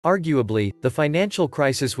Arguably, the financial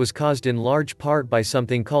crisis was caused in large part by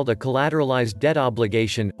something called a collateralized debt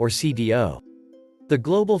obligation, or CDO. The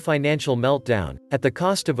global financial meltdown, at the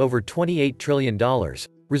cost of over $28 trillion,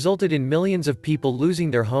 resulted in millions of people losing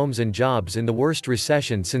their homes and jobs in the worst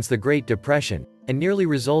recession since the Great Depression, and nearly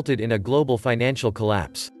resulted in a global financial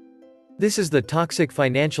collapse. This is the toxic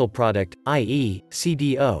financial product, i.e.,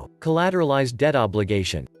 CDO, collateralized debt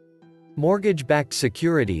obligation. Mortgage-backed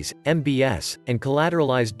securities, MBS, and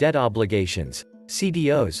collateralized debt obligations,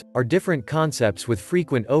 CDOs, are different concepts with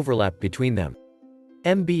frequent overlap between them.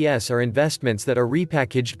 MBS are investments that are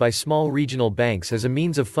repackaged by small regional banks as a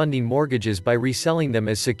means of funding mortgages by reselling them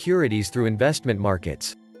as securities through investment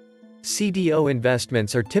markets. CDO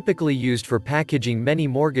investments are typically used for packaging many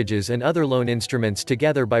mortgages and other loan instruments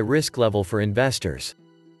together by risk level for investors.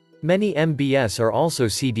 Many MBS are also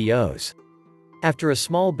CDOs. After a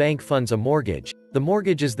small bank funds a mortgage, the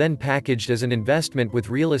mortgage is then packaged as an investment with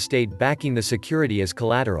real estate backing the security as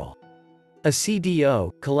collateral. A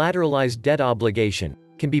CDO, collateralized debt obligation,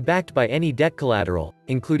 can be backed by any debt collateral,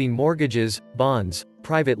 including mortgages, bonds,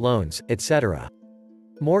 private loans, etc.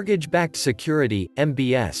 Mortgage-backed security,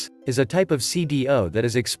 MBS, is a type of CDO that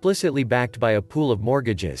is explicitly backed by a pool of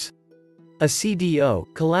mortgages. A CDO,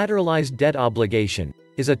 collateralized debt obligation,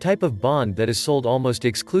 is a type of bond that is sold almost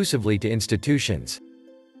exclusively to institutions.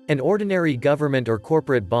 An ordinary government or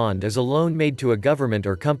corporate bond is a loan made to a government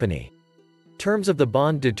or company. Terms of the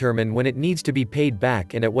bond determine when it needs to be paid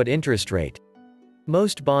back and at what interest rate.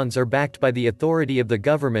 Most bonds are backed by the authority of the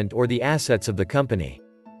government or the assets of the company.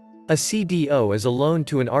 A CDO is a loan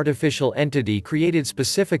to an artificial entity created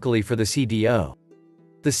specifically for the CDO.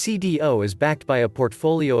 The CDO is backed by a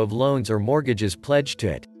portfolio of loans or mortgages pledged to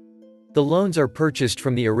it. The loans are purchased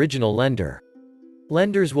from the original lender.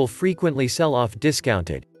 Lenders will frequently sell off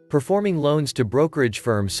discounted, performing loans to brokerage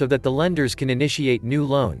firms so that the lenders can initiate new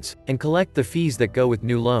loans, and collect the fees that go with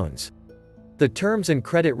new loans. The terms and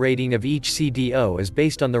credit rating of each CDO is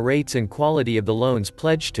based on the rates and quality of the loans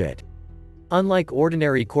pledged to it. Unlike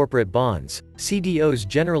ordinary corporate bonds, CDOs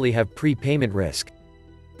generally have prepayment risk.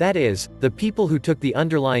 That is, the people who took the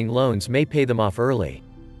underlying loans may pay them off early.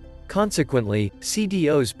 Consequently,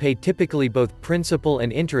 CDOs pay typically both principal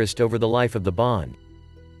and interest over the life of the bond.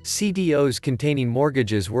 CDOs containing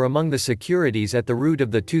mortgages were among the securities at the root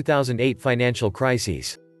of the 2008 financial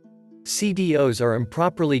crises. CDOs are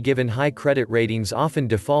improperly given high credit ratings, often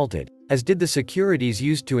defaulted, as did the securities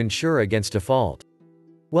used to insure against default.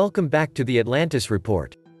 Welcome back to the Atlantis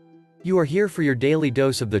Report. You are here for your daily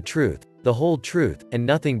dose of the truth, the whole truth, and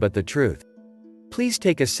nothing but the truth. Please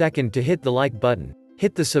take a second to hit the like button,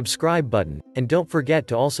 hit the subscribe button, and don't forget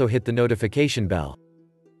to also hit the notification bell.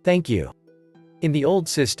 Thank you. In the old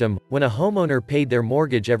system, when a homeowner paid their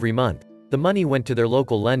mortgage every month, the money went to their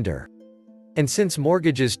local lender. And since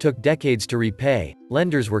mortgages took decades to repay,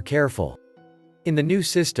 lenders were careful. In the new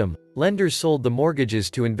system, lenders sold the mortgages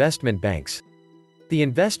to investment banks. The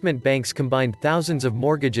investment banks combined thousands of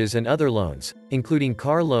mortgages and other loans, including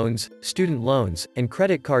car loans, student loans, and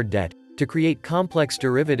credit card debt, to create complex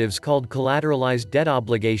derivatives called collateralized debt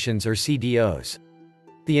obligations or CDOs.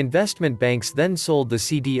 The investment banks then sold the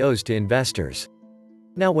CDOs to investors.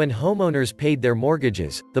 Now, when homeowners paid their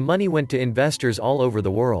mortgages, the money went to investors all over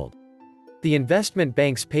the world. The investment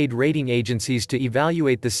banks paid rating agencies to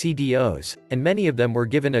evaluate the CDOs, and many of them were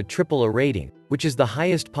given a AAA rating, which is the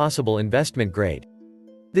highest possible investment grade.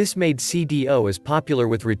 This made CDO as popular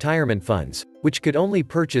with retirement funds, which could only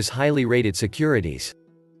purchase highly rated securities.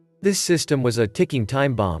 This system was a ticking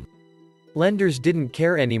time bomb. Lenders didn't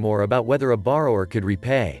care anymore about whether a borrower could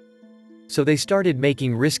repay. So they started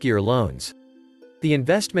making riskier loans. The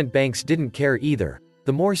investment banks didn't care either.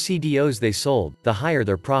 The more CDOs they sold, the higher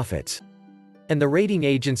their profits. And the rating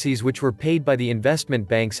agencies which were paid by the investment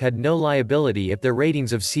banks had no liability if their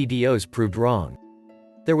ratings of CDOs proved wrong.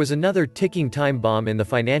 There was another ticking time bomb in the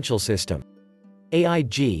financial system.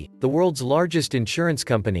 AIG, the world's largest insurance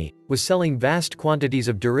company, was selling vast quantities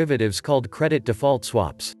of derivatives called credit default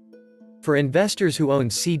swaps. For investors who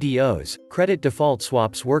owned CDOs, credit default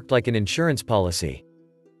swaps worked like an insurance policy.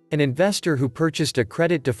 An investor who purchased a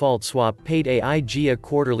credit default swap paid AIG a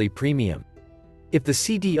quarterly premium. If the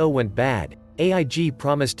CDO went bad, AIG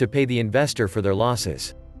promised to pay the investor for their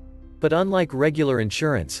losses. But unlike regular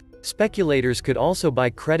insurance, speculators could also buy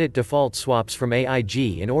credit default swaps from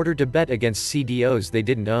AIG in order to bet against CDOs they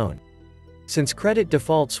didn't own. Since credit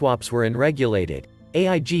default swaps were unregulated,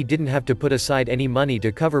 AIG didn't have to put aside any money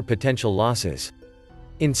to cover potential losses.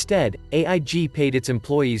 Instead, AIG paid its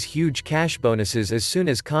employees huge cash bonuses as soon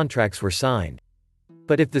as contracts were signed.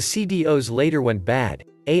 But if the CDOs later went bad,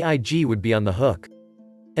 AIG would be on the hook.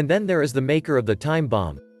 And then there is the maker of the time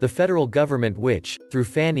bomb, the federal government which, through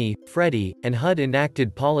Fannie, Freddie, and HUD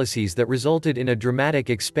enacted policies that resulted in a dramatic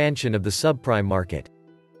expansion of the subprime market.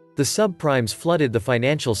 The subprimes flooded the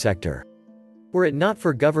financial sector. Were it not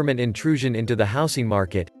for government intrusion into the housing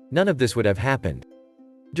market, none of this would have happened.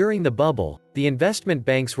 During the bubble, the investment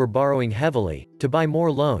banks were borrowing heavily, to buy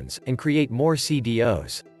more loans, and create more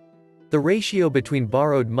CDOs. The ratio between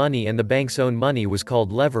borrowed money and the bank's own money was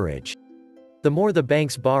called leverage. The more the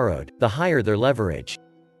banks borrowed, the higher their leverage.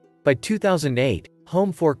 By 2008,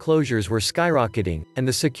 home foreclosures were skyrocketing, and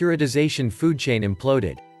the securitization food chain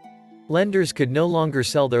imploded. Lenders could no longer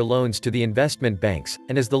sell their loans to the investment banks,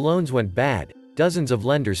 and as the loans went bad, dozens of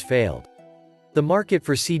lenders failed. The market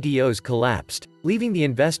for CDOs collapsed, leaving the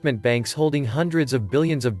investment banks holding hundreds of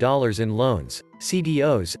billions of dollars in loans,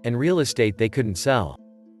 CDOs, and real estate they couldn't sell.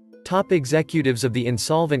 Top executives of the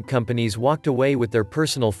insolvent companies walked away with their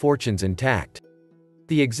personal fortunes intact.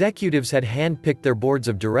 The executives had hand-picked their boards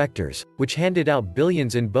of directors, which handed out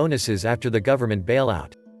billions in bonuses after the government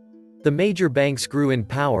bailout. The major banks grew in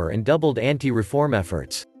power and doubled anti-reform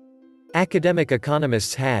efforts. Academic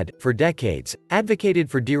economists had, for decades, advocated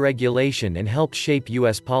for deregulation and helped shape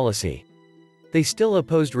U.S. policy. They still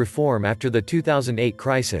opposed reform after the 2008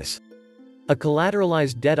 crisis. A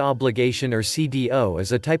collateralized debt obligation or CDO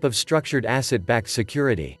is a type of structured asset-backed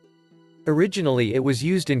security. Originally it was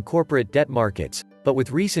used in corporate debt markets, but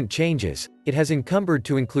with recent changes, it has encumbered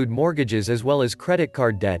to include mortgages as well as credit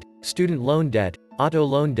card debt, student loan debt, auto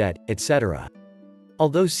loan debt, etc.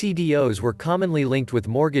 Although CDOs were commonly linked with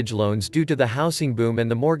mortgage loans due to the housing boom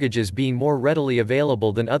and the mortgages being more readily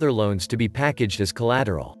available than other loans to be packaged as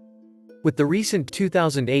collateral. With the recent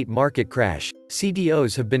 2008 market crash,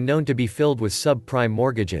 CDOs have been known to be filled with subprime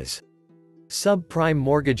mortgages. Subprime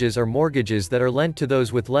mortgages are mortgages that are lent to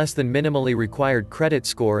those with less than minimally required credit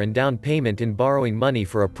score and down payment in borrowing money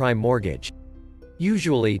for a prime mortgage.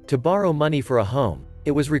 Usually, to borrow money for a home,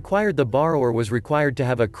 the borrower was required to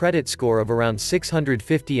have a credit score of around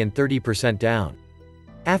 650 and 30% down.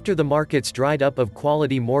 After the markets dried up of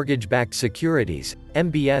quality mortgage-backed securities,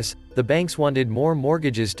 MBS, the banks wanted more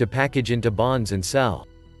mortgages to package into bonds and sell.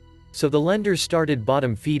 So the lenders started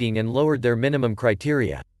bottom feeding and lowered their minimum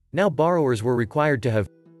criteria. Now borrowers were required to have,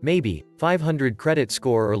 maybe, 500 credit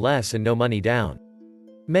score or less and no money down.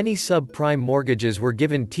 Many subprime mortgages were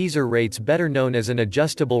given teaser rates better known as an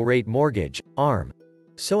adjustable rate mortgage, ARM.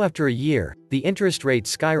 So after a year, the interest rate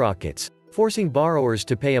skyrockets, forcing borrowers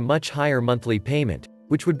to pay a much higher monthly payment,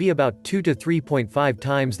 which would be about 2 to 3.5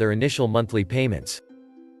 times their initial monthly payments.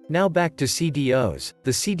 Now back to CDOs.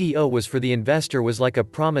 The CDO was for the investor was like a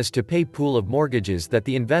promise to pay pool of mortgages that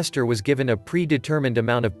the investor was given a predetermined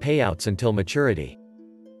amount of payouts until maturity.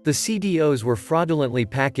 The CDOs were fraudulently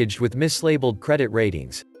packaged with mislabeled credit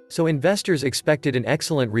ratings, so investors expected an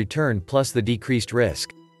excellent return plus the decreased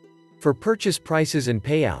risk. For purchase prices and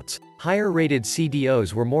payouts, higher-rated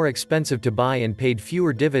CDOs were more expensive to buy and paid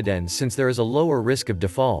fewer dividends since there is a lower risk of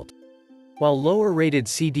default. While lower-rated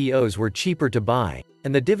CDOs were cheaper to buy,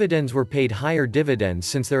 and the dividends were paid higher dividends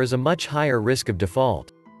since there is a much higher risk of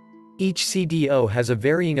default. Each CDO has a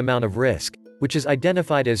varying amount of risk, which is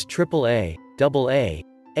identified as AAA, AA,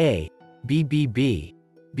 A, BBB,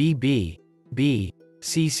 BB, B,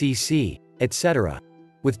 CCC, etc.,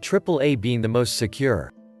 with AAA being the most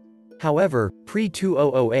secure. However,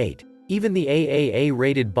 pre-2008, even the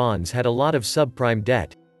AAA-rated bonds had a lot of subprime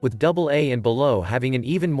debt, with AA and below having an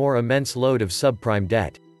even more immense load of subprime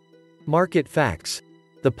debt. Market facts.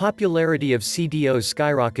 The popularity of CDOs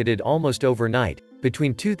skyrocketed almost overnight.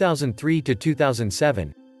 Between 2003 to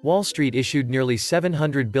 2007, Wall Street issued nearly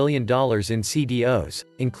 $700 billion in CDOs,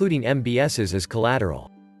 including MBSs as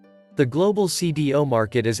collateral. The global CDO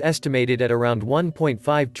market is estimated at around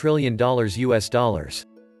 $1.5 trillion US.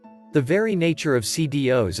 The very nature of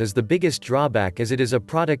CDOs is the biggest drawback as it is a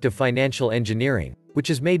product of financial engineering, which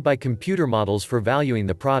is made by computer models for valuing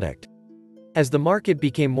the product. As the market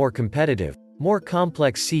became more competitive, more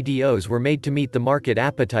complex CDOs were made to meet the market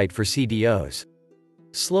appetite for CDOs.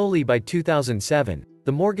 Slowly by 2007,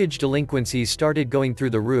 the mortgage delinquencies started going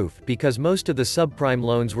through the roof because most of the subprime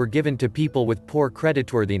loans were given to people with poor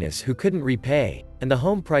creditworthiness who couldn't repay, and the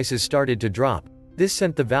home prices started to drop. This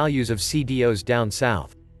sent the values of CDOs down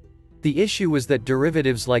south. The issue was that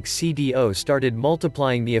derivatives like CDO started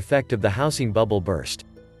multiplying the effect of the housing bubble burst.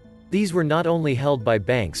 These were not only held by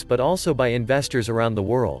banks but also by investors around the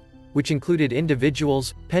world, which included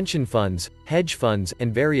individuals, pension funds, hedge funds,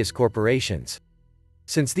 and various corporations.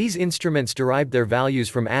 Since these instruments derived their values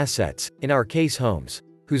from assets, in our case homes,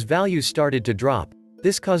 whose values started to drop,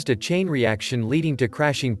 this caused a chain reaction leading to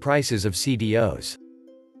crashing prices of CDOs.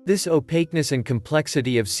 This opaqueness and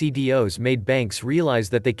complexity of CDOs made banks realize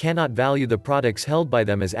that they cannot value the products held by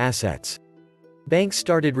them as assets. Banks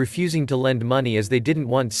started refusing to lend money as they didn't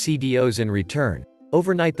want CDOs in return.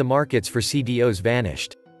 Overnight, the markets for CDOs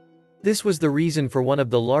vanished. This was the reason for one of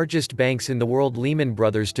the largest banks in the world, Lehman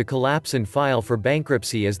Brothers, to collapse and file for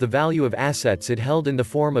bankruptcy as the value of assets it held in the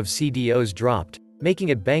form of CDOs dropped, making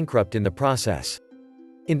it bankrupt in the process.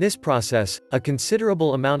 In this process, a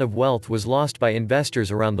considerable amount of wealth was lost by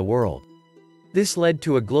investors around the world. This led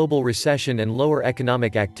to a global recession and lower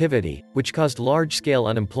economic activity, which caused large-scale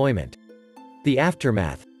unemployment. The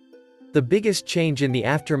aftermath. The biggest change in the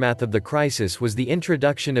aftermath of the crisis was the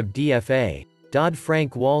introduction of DFA,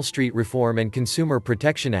 Dodd-Frank Wall Street Reform and Consumer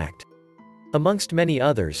Protection Act. Amongst many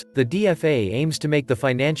others, the DFA aims to make the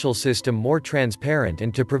financial system more transparent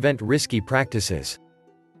and to prevent risky practices.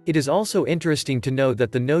 It is also interesting to note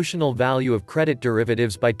that the notional value of credit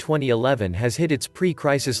derivatives by 2011 has hit its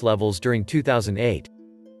pre-crisis levels during 2008.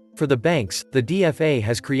 For the banks, the DFA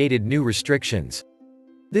has created new restrictions.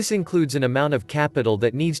 This includes an amount of capital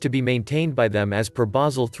that needs to be maintained by them as per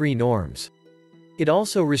Basel III norms. It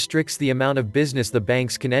also restricts the amount of business the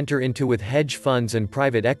banks can enter into with hedge funds and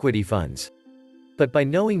private equity funds. But by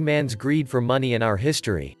knowing man's greed for money and our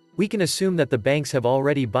history, we can assume that the banks have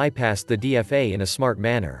already bypassed the DFA in a smart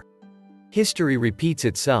manner. History repeats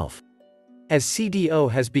itself. As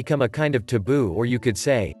CDO has become a kind of taboo, or you could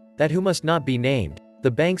say, that who must not be named,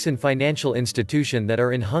 the banks and financial institutions that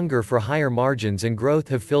are in hunger for higher margins and growth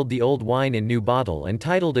have filled the old wine in new bottle and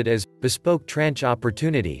titled it as bespoke tranche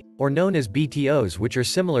opportunity, or known as BTOs, which are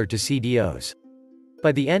similar to CDOs.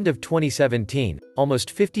 By the end of 2017,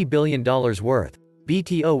 almost $50 billion worth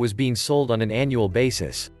BTO was being sold on an annual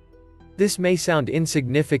basis. This may sound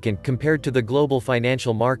insignificant compared to the global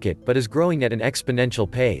financial market, but is growing at an exponential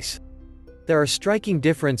pace. There are striking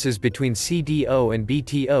differences between CDO and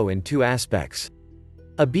BTO in two aspects.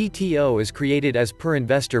 A BTO is created as per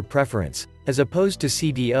investor preference, as opposed to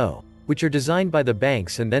CDO, which are designed by the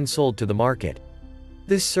banks and then sold to the market.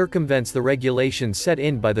 This circumvents the regulations set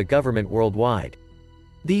in by the government worldwide.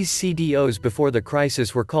 These CDOs before the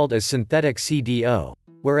crisis were called as synthetic CDO,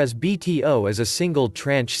 whereas BTO is a single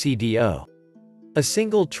tranche CDO. A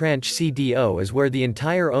single tranche CDO is where the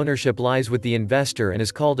entire ownership lies with the investor and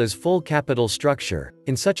is called as full capital structure.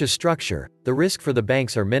 In such a structure, the risk for the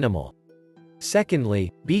banks are minimal.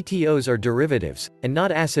 Secondly, BTOs are derivatives, and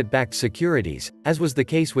not asset-backed securities, as was the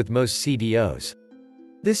case with most CDOs.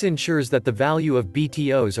 This ensures that the value of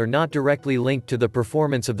BTOs are not directly linked to the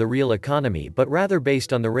performance of the real economy but rather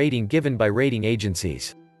based on the rating given by rating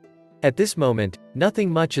agencies. At this moment,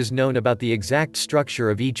 nothing much is known about the exact structure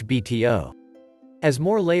of each BTO. As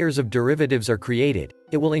more layers of derivatives are created,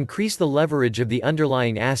 it will increase the leverage of the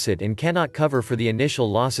underlying asset and cannot cover for the initial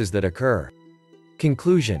losses that occur.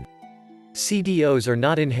 Conclusion. CDOs are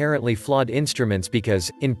not inherently flawed instruments because,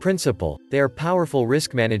 in principle, they are powerful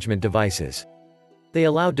risk management devices. They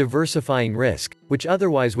allow diversifying risk, which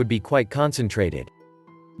otherwise would be quite concentrated.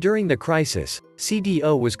 During the crisis,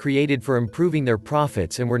 CDO was created for improving their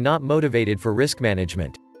profits and were not motivated for risk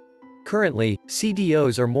management. Currently,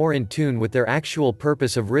 CDOs are more in tune with their actual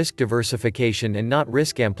purpose of risk diversification and not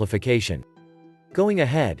risk amplification. Going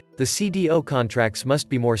ahead, the CDO contracts must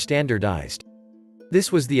be more standardized.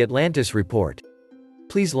 This was the Atlantis Report.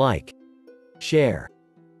 Please like, share,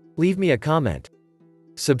 leave me a comment,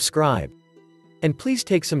 subscribe. And please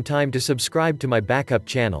take some time to subscribe to my backup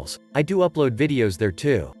channels. I do upload videos there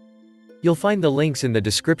too. You'll find the links in the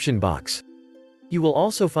description box. You will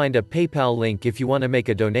also find a PayPal link if you want to make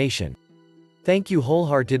a donation. Thank you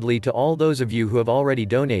wholeheartedly to all those of you who have already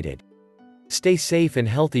donated. Stay safe and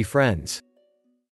healthy, friends.